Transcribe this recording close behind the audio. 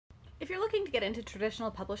If you're looking to get into traditional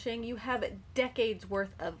publishing, you have decades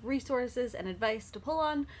worth of resources and advice to pull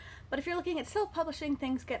on, but if you're looking at self-publishing,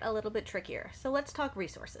 things get a little bit trickier. So let's talk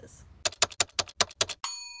resources.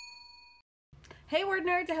 Hey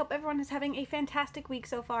WordNerds, I hope everyone is having a fantastic week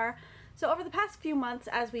so far. So over the past few months,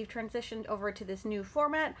 as we've transitioned over to this new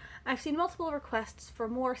format, I've seen multiple requests for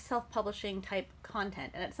more self-publishing type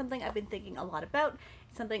content, and it's something I've been thinking a lot about.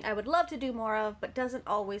 It's something I would love to do more of, but doesn't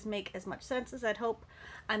always make as much sense as I'd hope.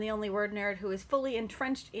 I'm the only word nerd who is fully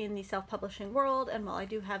entrenched in the self-publishing world, and while I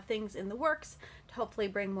do have things in the works to hopefully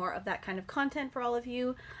bring more of that kind of content for all of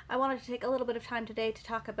you, I wanted to take a little bit of time today to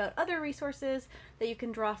talk about other resources that you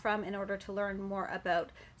can draw from in order to learn more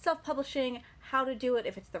about self-publishing, how to do it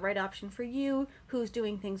if it's the right option for you, who's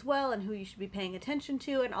doing things well and who you should be paying attention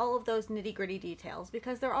to, and all of those nitty-gritty details,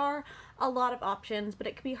 because there are a lot of options, but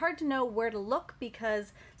it can be hard to know where to look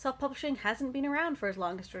because self-publishing hasn't been around for as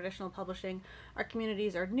long as traditional publishing. Our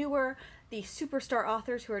communities are newer. The superstar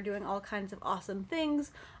authors who are doing all kinds of awesome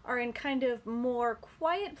things are in kind of more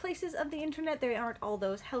quiet places of the internet. They aren't all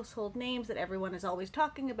those household names that everyone is always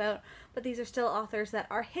talking about, but these are still authors that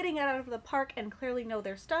are hitting it out of the park and clearly know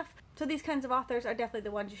their stuff. So these kinds of authors are definitely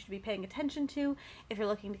the ones you should be paying attention to if you're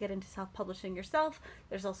looking to get into self-publishing yourself.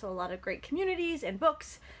 There's also a lot of great communities and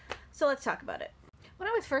books, so let's talk about it. When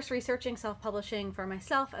I was first researching self-publishing for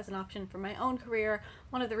myself as an option for my own career,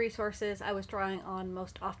 one of the resources I was drawing on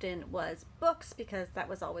most often was books, because that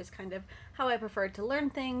was always kind of how I preferred to learn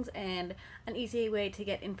things, and an easy way to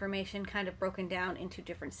get information kind of broken down into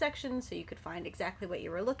different sections so you could find exactly what you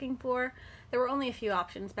were looking for. There were only a few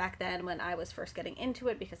options back then when I was first getting into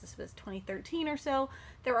it, because this was 2013 or so.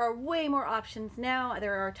 There are way more options now.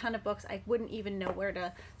 There are a ton of books. I wouldn't even know where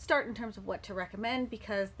to start in terms of what to recommend,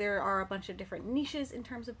 because there are a bunch of different niches in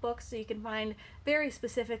terms of books, so you can find very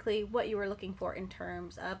specifically what you were looking for in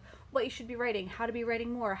terms of what you should be writing, how to be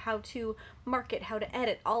writing more, how to market, how to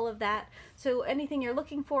edit, all of that. So anything you're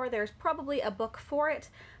looking for, there's probably a book for it,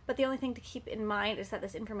 but the only thing to keep in mind is that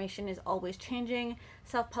this information is always changing.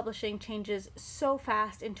 Self-publishing changes so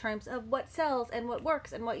fast in terms of what sells and what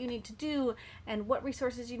works and what you need to do and what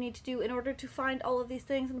resources you need to do in order to find all of these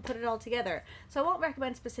things and put it all together. So I won't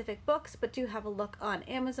recommend specific books, but do have a look on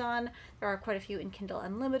Amazon. There are quite a few in Kindle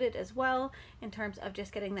Unlimited as well, in terms of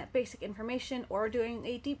just getting that basic information or doing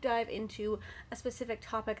a deep dive into a specific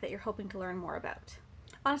topic that you're hoping to learn more about.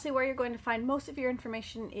 Honestly, where you're going to find most of your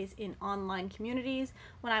information is in online communities.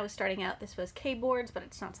 When I was starting out, this was K-boards, but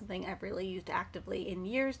it's not something I've really used actively in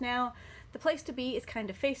years now. The place to be is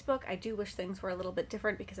kind of Facebook. I do wish things were a little bit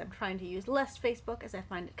different because I'm trying to use less Facebook as I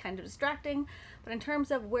find it kind of distracting. But in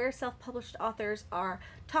terms of where self-published authors are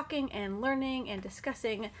talking and learning and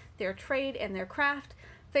discussing their trade and their craft,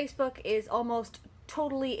 Facebook is almost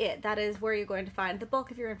totally it. That is where you're going to find the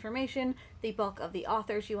bulk of your information, the bulk of the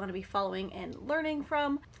authors you want to be following and learning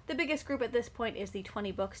from. The biggest group at this point is the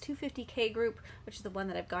 20 books 250K group, which is the one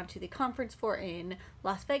that I've gone to the conference for in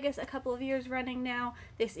Las Vegas a couple of years running now.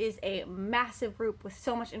 This is a massive group with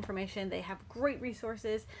so much information. They have great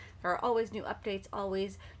resources. There are always new updates,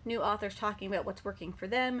 always new authors talking about what's working for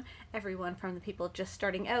them. Everyone from the people just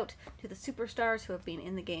starting out to the superstars who have been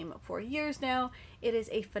in the game for years now. It is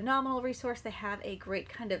a phenomenal resource. They have a great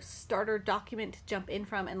kind of starter document to jump in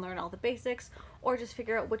from and learn all the basics, or just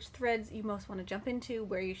figure out which threads you most want to jump into,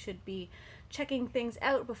 where you should be checking things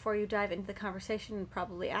out before you dive into the conversation and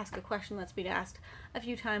probably ask a question that's been asked a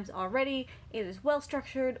few times already. It is well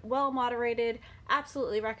structured, well moderated,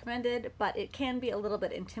 absolutely recommended, but it can be a little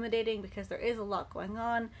bit intimidating because there is a lot going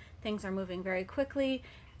on. Things are moving very quickly.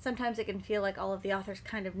 Sometimes it can feel like all of the authors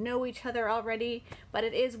kind of know each other already, but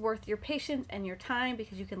it is worth your patience and your time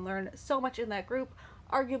because you can learn so much in that group.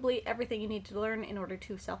 Arguably everything you need to learn in order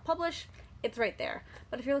to self-publish, it's right there.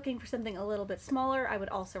 But if you're looking for something a little bit smaller, I would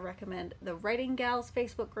also recommend the Writing Gals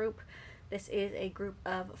Facebook group. This is a group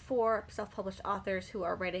of 4 self-published authors who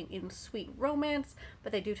are writing in sweet romance,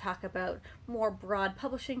 but they do talk about more broad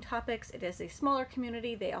publishing topics. It is a smaller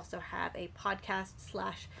community. They also have a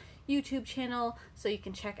podcast/YouTube channel, so you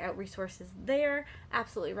can check out resources there.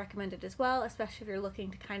 Absolutely recommended as well, especially if you're looking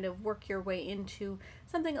to kind of work your way into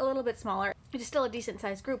something a little bit smaller. It is still a decent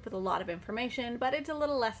sized group with a lot of information, but it's a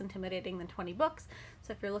little less intimidating than 20 books.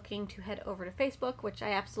 So if you're looking to head over to Facebook, which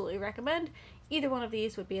I absolutely recommend, either one of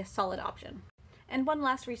these would be a solid option. And one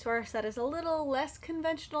last resource that is a little less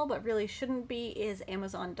conventional but really shouldn't be is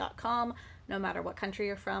Amazon.com. no matter what country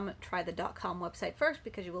you're from, try the .com website first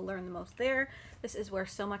because you will learn the most there. This is where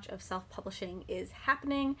so much of self-publishing is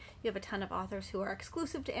happening. You have a ton of authors who are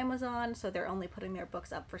exclusive to Amazon, so they're only putting their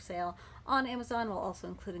books up for sale on Amazon while also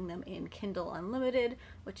including them in Kindle Unlimited,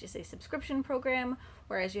 which is a subscription program,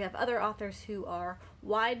 whereas you have other authors who are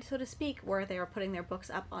wide, so to speak, where they are putting their books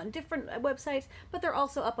up on different websites, but they're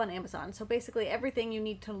also up on Amazon. So basically everything you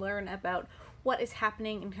need to learn about what is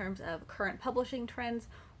happening in terms of current publishing trends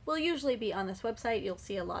will usually be on this website. You'll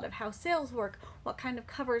see a lot of how sales work, what kind of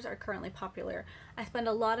covers are currently popular. I spend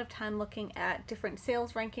a lot of time looking at different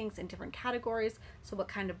sales rankings in different categories, so what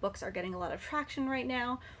kind of books are getting a lot of traction right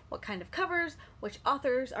now, what kind of covers, which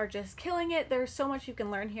authors are just killing it. There's so much you can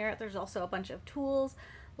learn here. There's also a bunch of tools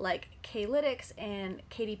like K-Lytics and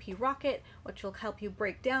KDP Rocket, which will help you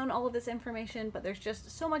break down all of this information, but there's just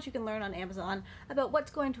so much you can learn on Amazon about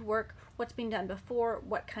what's going to work, what's been done before,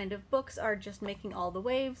 what kind of books are just making all the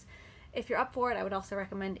waves. If you're up for it, I would also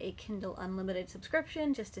recommend a Kindle Unlimited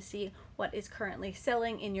subscription just to see what is currently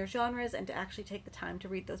selling in your genres and to actually take the time to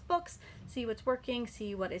read those books, see what's working,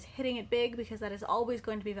 see what is hitting it big, because that is always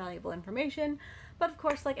going to be valuable information. But of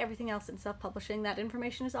course, like everything else in self-publishing, that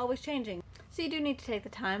information is always changing. So you do need to take the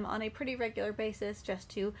time on a pretty regular basis just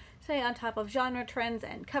to stay on top of genre trends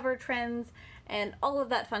and cover trends and all of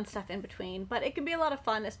that fun stuff in between. But it can be a lot of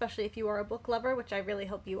fun, especially if you are a book lover, which I really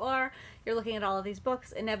hope you are. You're looking at all of these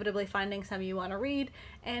books, inevitably finding some you want to read,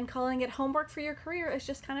 and calling it homework for your career is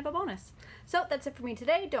just kind of a bonus. So that's it for me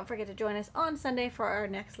today. Don't forget to join us on Sunday for our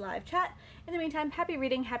next live chat. In the meantime, happy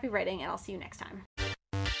reading, happy writing, and I'll see you next time.